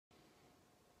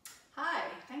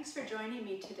Thanks for joining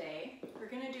me today. We're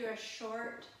going to do a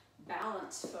short,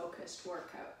 balance-focused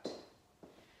workout.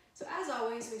 So as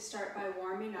always, we start by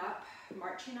warming up,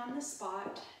 marching on the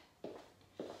spot.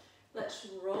 Let's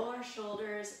roll our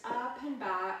shoulders up and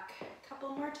back a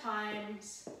couple more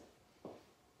times.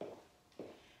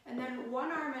 And then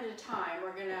one arm at a time,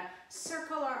 we're going to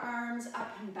circle our arms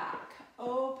up and back,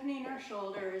 opening our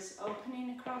shoulders,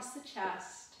 opening across the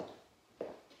chest.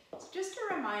 So just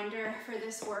a reminder, for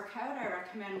this workout, I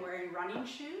recommend wearing running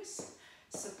shoes,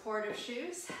 supportive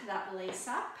shoes that lace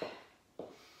up.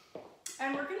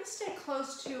 And we're going to stay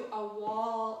close to a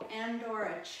wall and or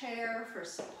a chair for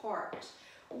support.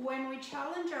 When we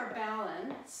challenge our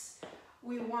balance,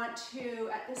 we want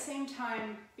to, at the same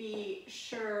time, be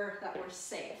sure that we're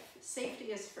safe.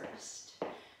 Safety is first.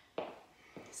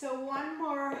 So one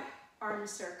more arm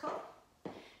circle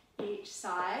each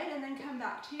side, and then come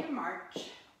back to your march.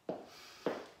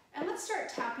 And let's start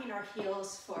tapping our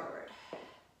heels forward.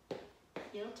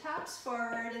 Heel taps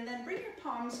forward, and then bring your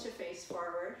palms to face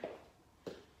forward.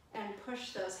 And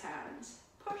push those hands.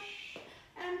 Push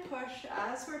and push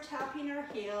as we're tapping our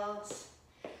heels.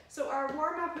 So our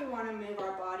warm-up, we want to move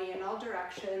our body in all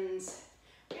directions,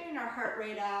 getting our heart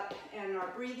rate up and our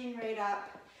breathing rate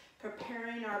up,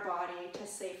 preparing our body to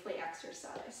safely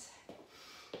exercise.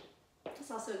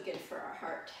 It's also good for our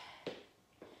heart.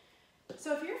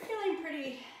 So if you're feeling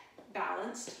pretty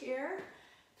balanced here,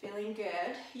 feeling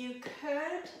good, you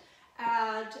could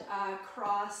add a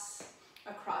cross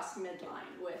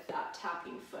midline with that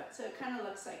tapping foot. So it kind of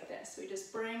looks like this. We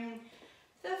just bring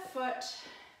the foot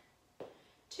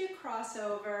to cross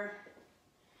over.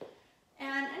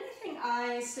 And anything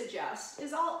I suggest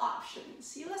is all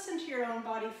options. You listen to your own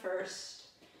body first,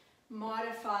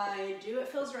 modify, do what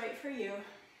feels right for you.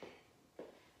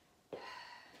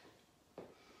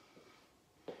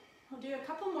 We'll do a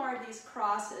couple more of these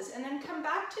crosses and then come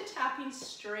back to tapping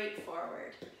straight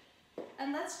forward.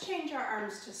 And let's change our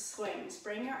arms to swings.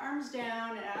 Bring your arms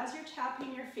down, and as you're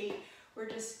tapping your feet, we're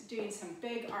just doing some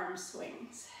big arm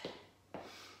swings.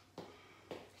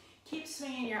 Keep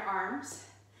swinging your arms,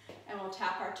 and we'll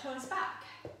tap our toes back.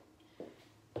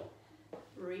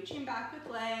 Reaching back with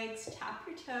legs, tap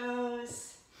your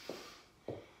toes.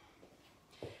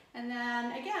 And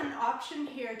then again, option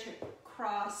here to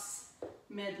cross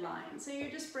midline. So you're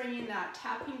just bringing that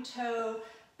tapping toe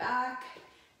back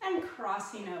and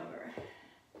crossing over.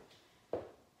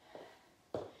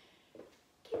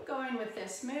 Keep going with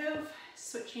this move,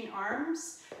 switching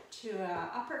arms to an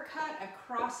uppercut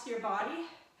across your body.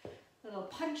 Little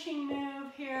punching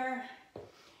move here.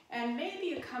 And maybe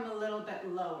you come a little bit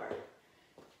lower.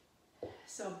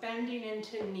 So bending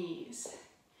into knees.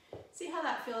 See how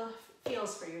that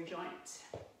feels for your joints.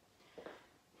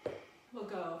 We'll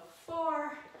go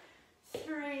 4,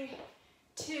 3,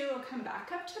 2, we'll come back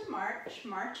up to march.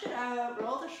 March it out,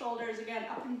 roll the shoulders again,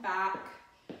 up and back.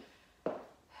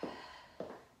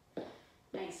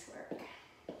 Nice work.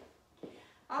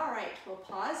 All right, we'll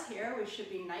pause here. We should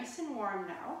be nice and warm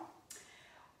now.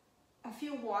 A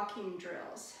few walking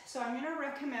drills. So I'm going to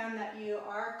recommend that you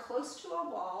are close to a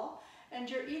wall, and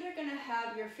you're either going to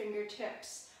have your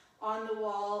fingertips on the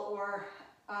wall or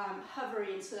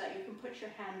hovering so that you can put your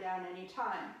hand down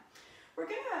anytime. We're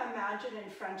going to imagine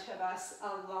in front of us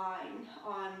a line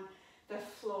on the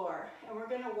floor, and we're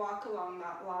going to walk along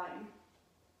that line.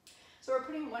 So we're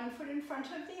putting one foot in front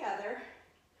of the other,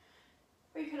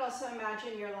 or you could also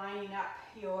imagine you're lining up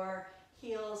your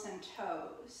heels and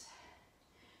toes.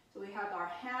 So we have our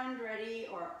hand ready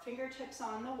or fingertips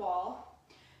on the wall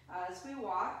as we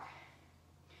walk.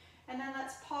 And then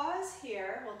let's pause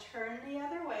here. We'll turn the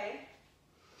other way.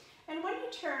 And when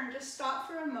you turn, just stop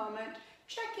for a moment,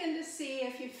 check in to see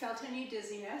if you felt any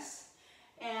dizziness,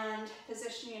 and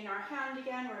positioning our hand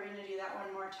again. We're going to do that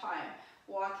one more time,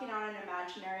 walking on an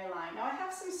imaginary line. Now I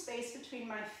have some space between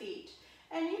my feet,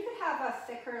 and you could have a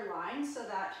thicker line so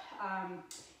that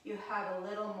you have a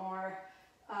little more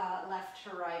left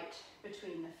to right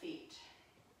between the feet.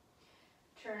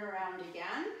 Turn around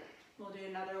again. We'll do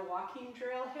another walking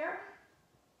drill here.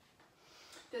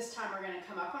 This time we're going to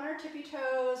come up on our tippy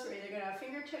toes. We're either going to have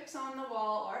fingertips on the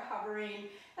wall or hovering,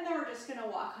 and then we're just going to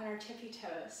walk on our tippy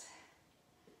toes.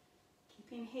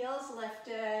 Keeping heels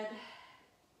lifted,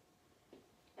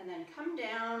 and then come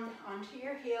down onto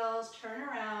your heels, turn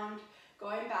around,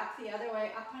 going back the other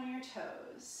way up on your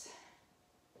toes.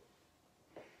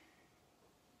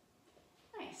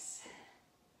 Nice.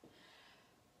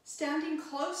 Standing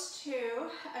close to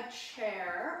a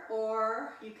chair,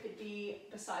 or you could be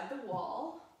beside the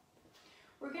wall,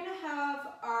 we're going to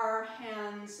have our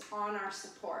hands on our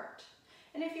support.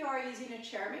 And if you are using a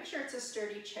chair, make sure it's a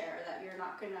sturdy chair, that you're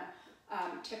not going to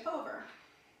tip over.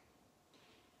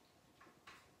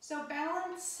 So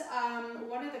balance,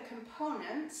 one of the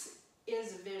components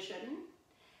is vision.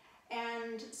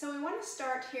 And so we want to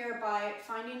start here by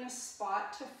finding a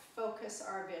spot to focus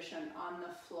our vision on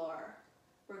the floor.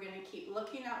 We're going to keep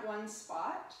looking at one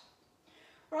spot.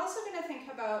 We're also going to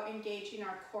think about engaging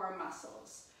our core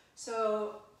muscles.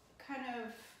 So kind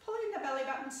of pulling the belly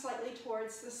button slightly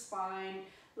towards the spine,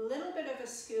 a little bit of a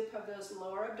scoop of those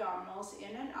lower abdominals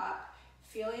in and up,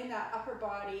 feeling that upper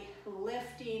body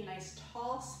lifting, nice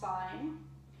tall spine,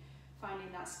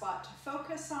 finding that spot to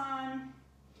focus on,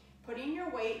 putting your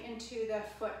weight into the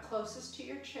foot closest to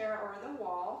your chair or the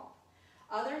wall.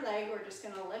 Other leg, we're just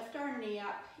going to lift our knee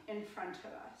up in front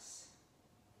of us.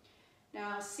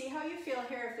 Now see how you feel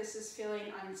here. If this is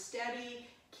feeling unsteady,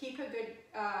 keep a good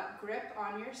grip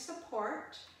on your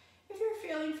support. If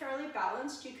you're feeling fairly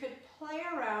balanced, you could play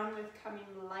around with coming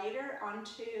lighter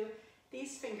onto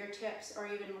these fingertips, or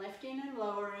even lifting and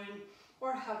lowering,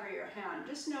 or hover your hand.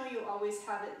 Just know you always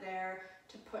have it there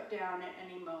to put down at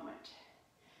any moment.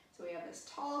 So we have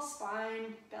this tall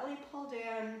spine, belly pulled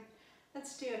in.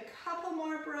 Let's do a couple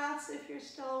more breaths if you're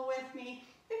still with me.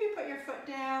 If you put your foot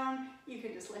down, you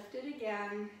can just lift it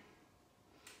again.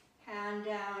 Hand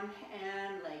down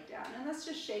and leg down. And let's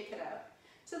just shake it out.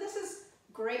 So this is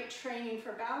great training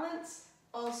for balance,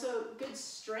 also good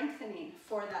strengthening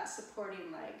for that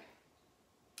supporting leg.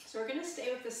 So we're going to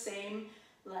stay with the same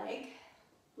leg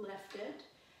lifted.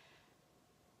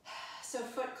 So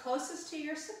foot closest to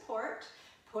your support,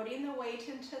 putting the weight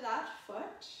into that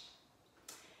foot.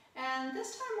 And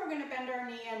this time we're going to bend our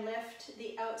knee and lift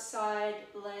the outside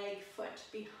leg foot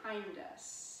behind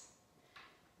us.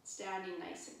 Standing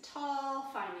nice and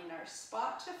tall, finding our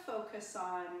spot to focus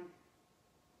on.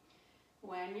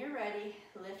 When you're ready,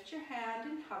 lift your hand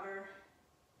and hover,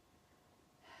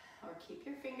 or keep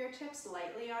your fingertips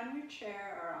lightly on your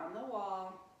chair or on the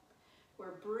wall.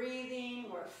 We're breathing,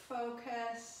 we're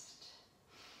focused.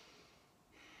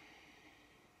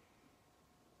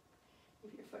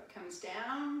 If your foot comes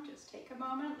down, just take a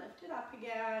moment, lift it up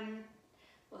again.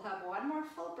 We'll have one more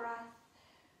full breath.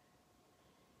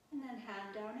 And then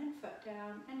hand down and foot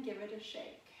down and give it a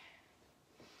shake.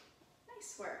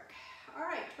 Nice work. All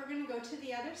right, we're going to go to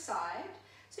the other side.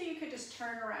 So you could just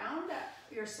turn around at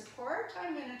your support.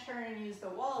 I'm going to turn and use the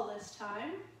wall this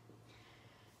time.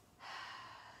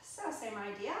 So same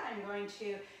idea. I'm going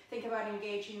to think about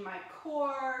engaging my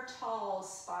core, tall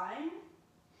spine.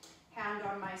 Hand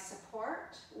on my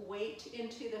support. Weight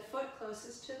into the foot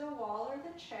closest to the wall or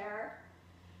the chair.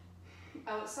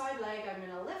 Outside leg, I'm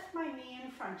going to lift my knee in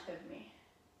front of me.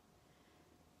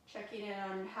 Checking in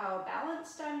on how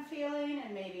balanced I'm feeling,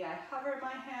 and maybe I hover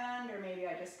my hand, or maybe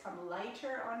I just come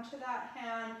lighter onto that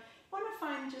hand. You want to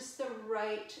find just the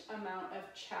right amount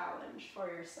of challenge for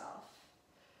yourself.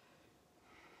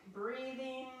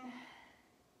 Breathing.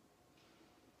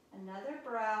 Another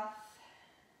breath.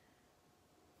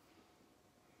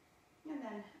 And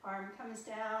then arm comes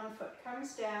down, foot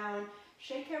comes down.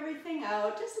 Shake everything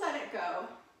out, just let it go.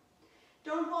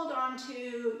 Don't hold on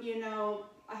to, you know,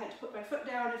 I had to put my foot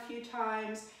down a few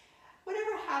times.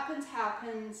 Whatever happens,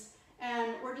 happens,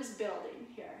 and we're just building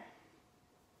here.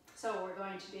 So we're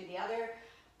going to do the other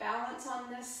balance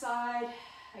on this side.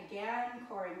 Again,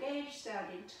 core engaged,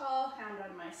 standing tall, hand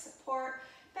on my support,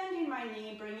 bending my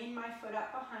knee, bringing my foot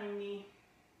up behind me.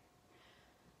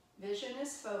 Vision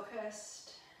is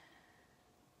focused.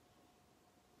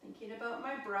 Thinking about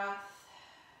my breath.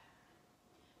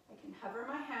 I can hover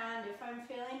my hand if I'm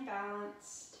feeling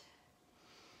balanced.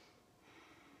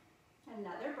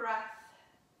 Another breath.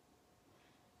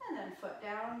 And then foot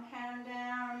down, hand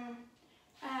down,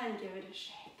 and give it a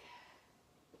shake.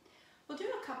 We'll do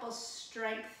a couple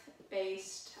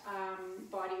strength-based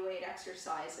body weight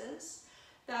exercises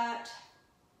that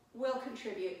will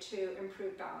contribute to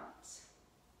improved balance.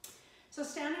 So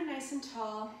standing nice and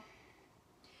tall.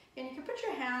 And you can put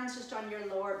your hands just on your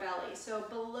lower belly, so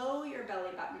below your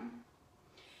belly button.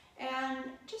 And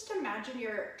just imagine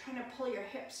you're trying to pull your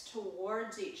hips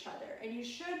towards each other. And you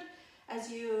should, as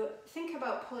you think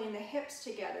about pulling the hips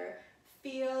together,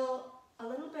 feel a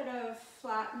little bit of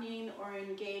flattening or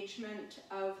engagement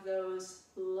of those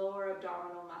lower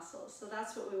abdominal muscles. So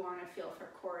that's what we want to feel for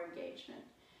core engagement.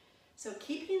 So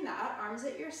keeping that, arms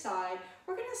at your side,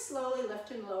 we're going to slowly lift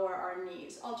and lower our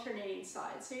knees, alternating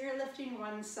sides. So you're lifting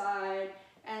one side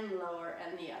and lower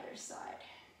and the other side.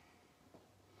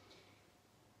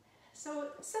 So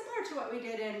similar to what we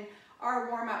did in our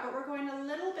warm-up, but we're going a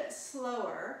little bit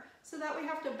slower so that we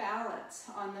have to balance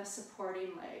on the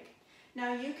supporting leg.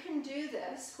 Now you can do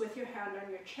this with your hand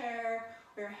on your chair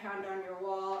or your hand on your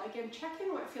wall. Again, check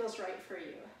in what feels right for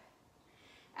you.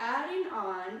 Adding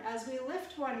on, as we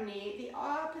lift one knee, the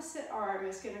opposite arm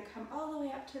is going to come all the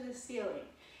way up to the ceiling.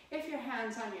 If your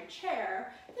hand's on your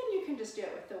chair, then you can just do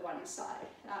it with the one side.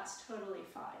 That's totally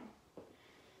fine.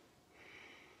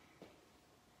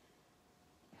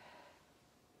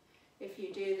 If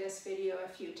you do this video a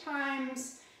few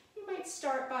times, you might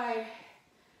start by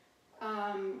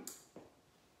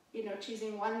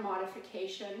choosing one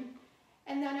modification,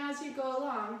 and then as you go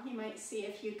along, you might see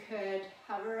if you could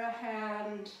hover a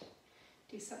hand,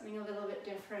 do something a little bit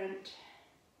different.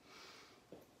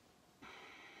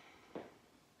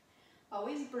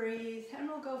 Always breathe, and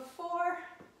we'll go 4,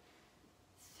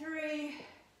 3,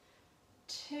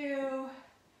 2,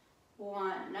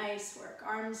 1. Nice work.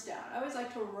 Arms down. I always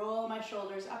like to roll my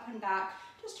shoulders up and back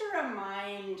just to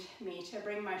remind me to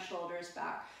bring my shoulders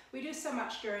back. We do so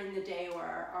much during the day where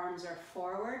our arms are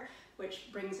forward,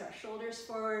 which brings our shoulders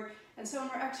forward. And so when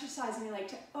we're exercising, we like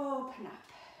to open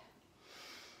up.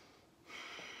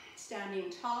 Standing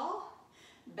tall,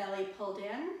 belly pulled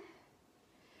in.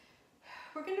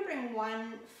 We're going to bring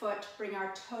one foot, bring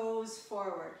our toes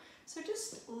forward. So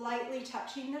just lightly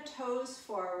touching the toes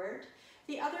forward.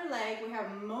 The other leg, we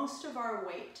have most of our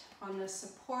weight on the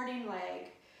supporting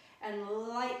leg and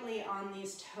lightly on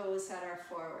these toes that are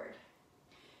forward.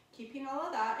 Keeping all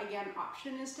of that, again,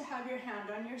 option is to have your hand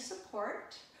on your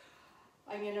support.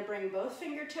 I'm going to bring both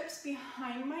fingertips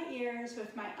behind my ears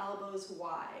with my elbows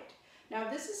wide. Now,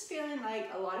 if this is feeling like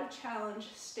a lot of challenge,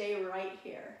 stay right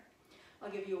here.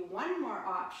 I'll give you one more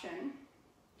option,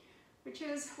 which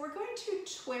is we're going to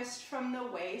twist from the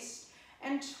waist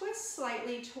and twist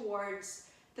slightly towards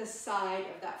the side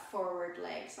of that forward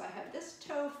leg. So I have this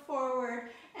toe forward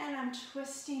and I'm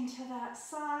twisting to that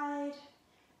side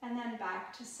and then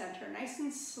back to center, nice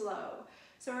and slow.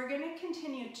 So we're going to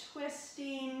continue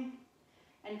twisting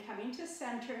and coming to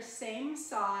center, same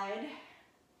side.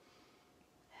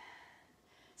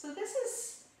 So this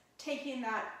is taking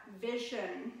that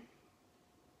vision,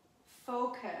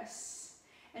 focus,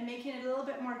 and making it a little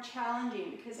bit more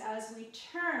challenging because as we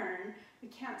turn, we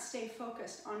can't stay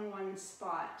focused on one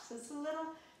spot. So it's a little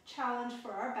challenge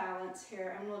for our balance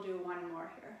here, and we'll do one more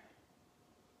here.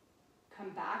 Come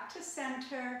back to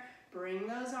center, bring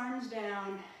those arms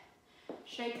down,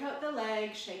 shake out the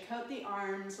legs, shake out the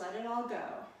arms, let it all go.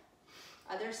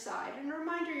 Other side, and a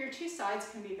reminder, your two sides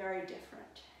can be very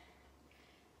different.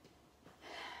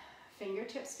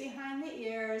 Fingertips behind the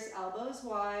ears, elbows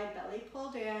wide, belly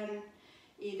pulled in.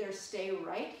 Either stay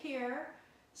right here,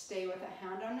 stay with a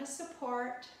hand on the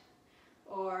support,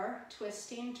 or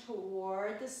twisting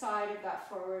toward the side of that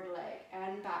forward leg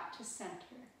and back to center.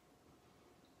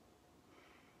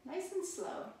 Nice and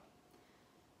slow.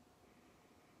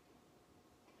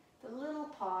 The little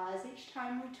pause each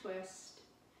time we twist.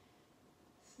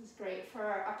 This is great for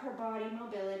our upper body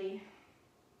mobility.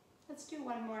 Let's do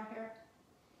one more here.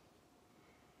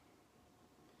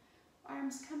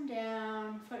 Arms come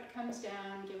down, foot comes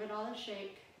down, give it all a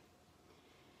shake.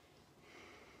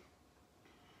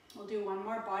 We'll do one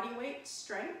more body weight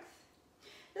strength.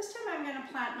 This time I'm going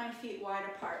to plant my feet wide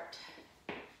apart.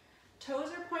 Toes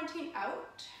are pointing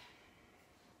out.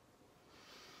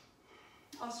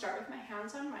 I'll start with my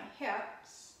hands on my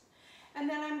hips. And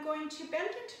then I'm going to bend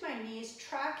into my knees,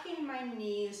 tracking my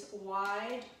knees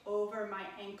wide over my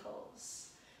ankles.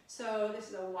 So this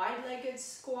is a wide-legged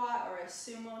squat or a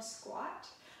sumo squat.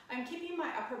 I'm keeping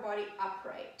my upper body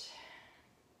upright.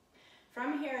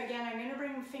 From here, again, I'm going to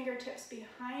bring fingertips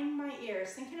behind my ears,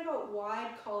 thinking about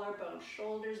wide collarbone,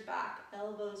 shoulders back,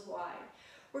 elbows wide.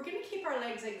 We're going to keep our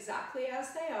legs exactly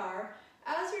as they are.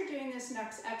 As you're doing this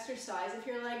next exercise, if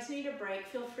your legs need a break,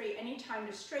 feel free anytime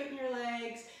to straighten your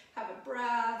legs, have a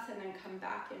breath, and then come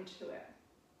back into it.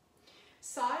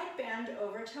 Side bend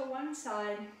over to one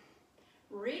side.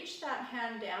 Reach that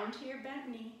hand down to your bent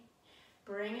knee.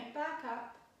 Bring it back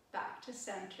up, back to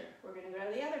center. We're going to go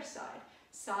to the other side.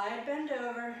 Side bend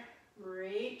over,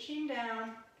 reaching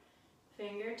down,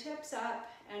 fingertips up,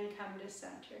 and come to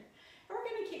center. And we're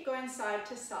going to keep going side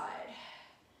to side.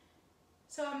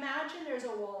 So imagine there's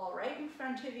a wall right in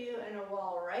front of you and a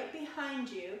wall right behind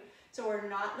you. So we're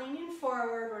not leaning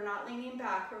forward, we're not leaning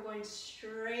back, we're going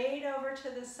straight over to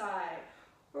the side.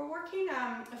 We're working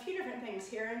a few different things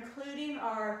here, including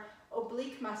our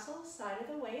oblique muscles, side of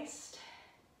the waist.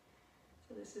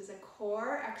 So this is a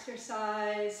core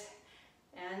exercise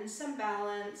and some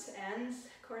balance and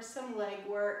of course some leg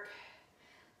work.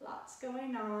 Lots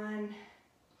going on.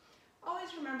 Always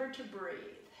remember to breathe.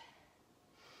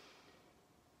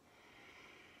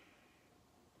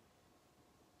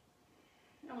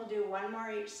 And we'll do one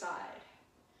more each side.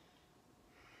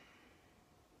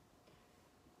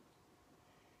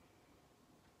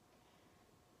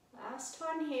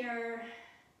 one here.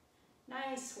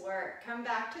 Nice work. Come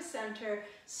back to center.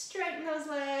 Straighten those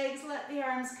legs. Let the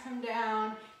arms come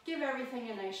down. Give everything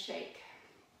a nice shake.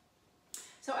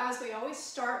 So as we always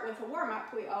start with a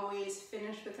warm-up, we always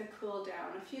finish with a cool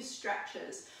down, a few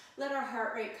stretches. Let our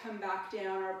heart rate come back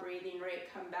down, our breathing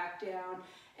rate come back down,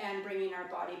 and bringing our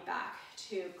body back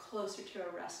to closer to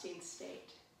a resting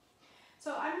state.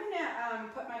 So I'm gonna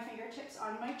put my fingertips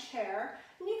on my chair,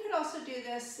 and you could also do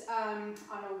this on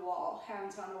a wall,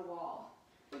 hands on a wall.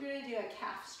 We're gonna do a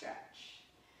calf stretch.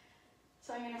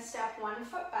 So I'm gonna step 1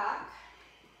 foot back.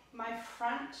 My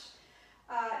front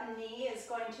knee is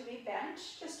going to be bent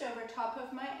just over top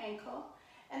of my ankle,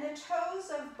 and the toes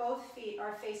of both feet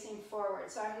are facing forward.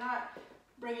 So I'm not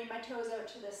bringing my toes out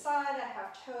to the side. I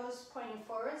have toes pointing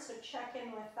forward, so check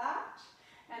in with that.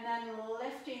 And then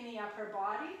lifting the upper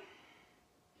body.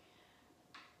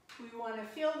 We want to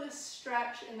feel this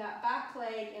stretch in that back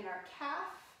leg, in our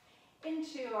calf,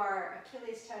 into our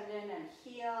Achilles tendon and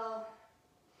heel,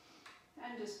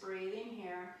 and just breathing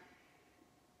here.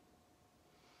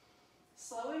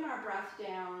 Slowing our breath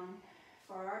down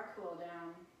for our cool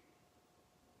down.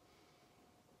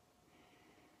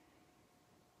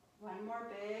 One more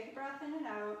big breath in and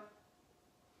out.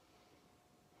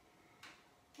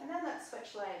 And then let's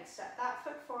switch legs. Step that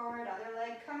foot forward, other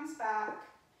leg comes back.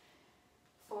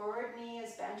 Forward knee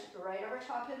is bent right over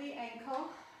top of the ankle.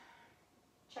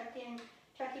 Checking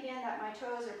in that my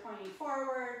toes are pointing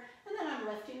forward, and then I'm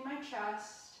lifting my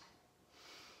chest.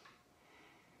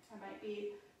 I might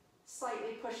be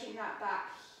slightly pushing that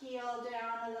back heel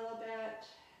down a little bit,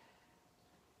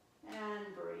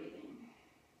 and breathing.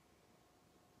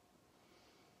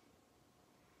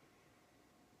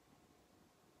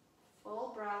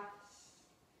 Full breaths.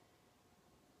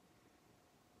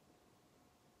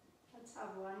 Let's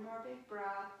have one more big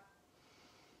breath.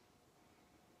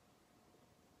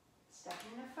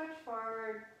 Stepping the foot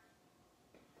forward.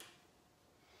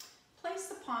 Place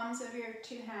the palms of your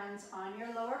 2 hands on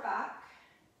your lower back,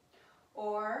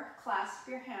 or clasp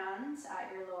your hands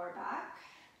at your lower back.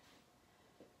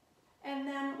 And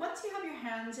then once you have your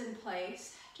hands in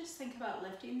place, just think about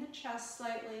lifting the chest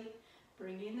slightly,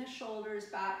 bringing the shoulders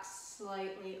back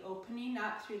slightly, opening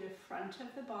up through the front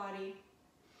of the body,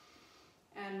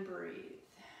 and breathe.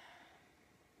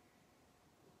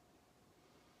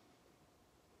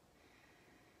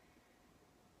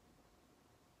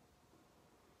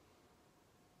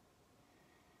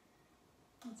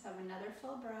 Let's have another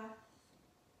full breath.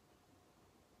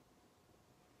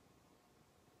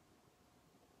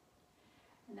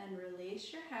 And then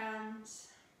release your hands,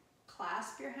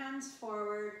 clasp your hands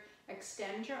forward,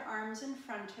 extend your arms in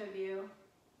front of you.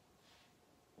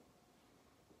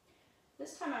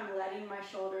 This time I'm letting my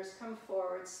shoulders come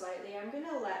forward slightly. I'm going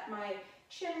to let my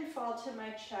chin fall to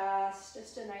my chest,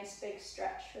 just a nice big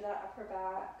stretch for that upper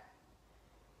back,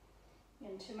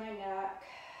 into my neck.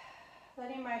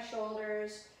 Letting my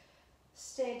shoulders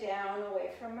stay down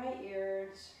away from my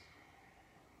ears.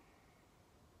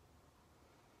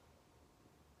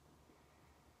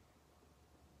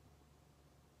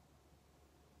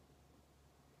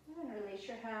 And release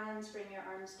your hands, bring your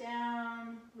arms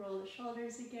down, roll the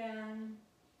shoulders again.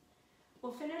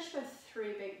 We'll finish with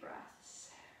 3 big breaths.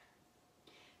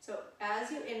 So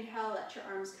as you inhale, let your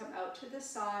arms come out to the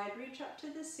side, reach up to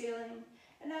the ceiling,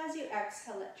 and as you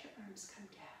exhale, let your arms come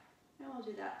down. And we'll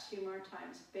do that 2 more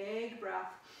times. Big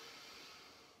breath.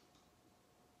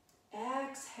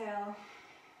 Exhale.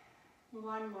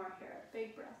 1 more here.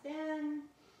 Big breath in.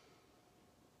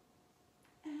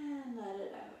 And let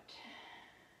it out.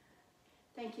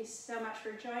 Thank you so much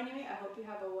for joining me. I hope you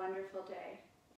have a wonderful day.